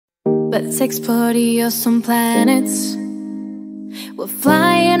Let's explore the awesome planets. We'll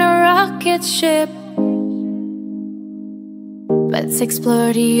fly in a rocket ship. Let's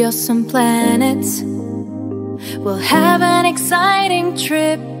explore the awesome planets. We'll have an exciting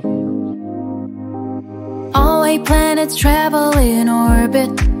trip. All 8 planets travel in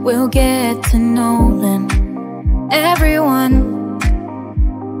orbit. We'll get to know them, everyone.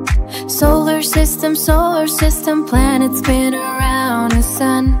 Solar system, planets spin around the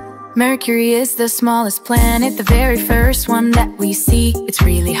sun. Mercury is the smallest planet, the very first one that we see. It's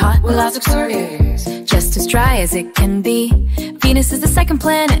really hot with lots of stars, just as dry as it can be. Venus is the second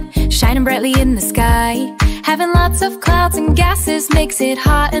planet, shining brightly in the sky. Having lots of clouds and gases makes it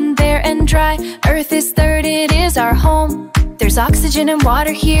hot and bare and dry. Earth is third, it is our home. There's oxygen and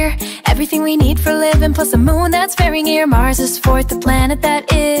water here, everything we need for living, plus a moon that's very near. Mars is fourth, the planet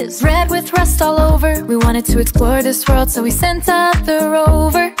that is red with rust all over. We wanted to explore this world, so we sent out the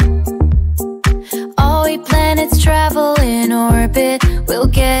rover. All 8 planets travel in orbit. We'll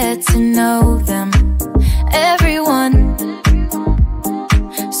get to know them, everyone.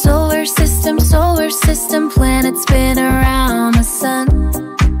 Solar system, planets spin around the sun.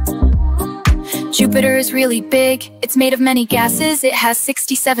 Jupiter is really big, it's made of many gases. It has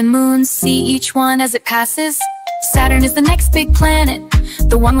 67 moons, see each one as it passes. Saturn is the next big planet,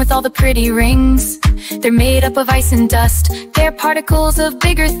 the one with all the pretty rings. They're made up of ice and dust, they're particles of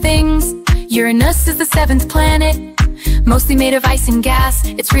bigger things. Uranus is the 7th planet, mostly made of ice and gas.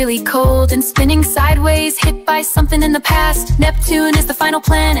 It's really cold and spinning sideways, hit by something in the past. Neptune is the final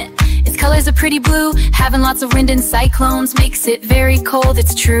planet, its colors are pretty blue. Having lots of wind and cyclones makes it very cold,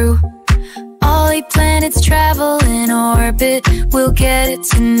 it's true. All 8 planets travel in orbit. We'll get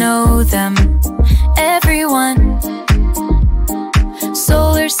to know them, everyone.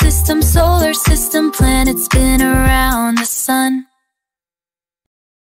 Solar system, planets spin around the sun.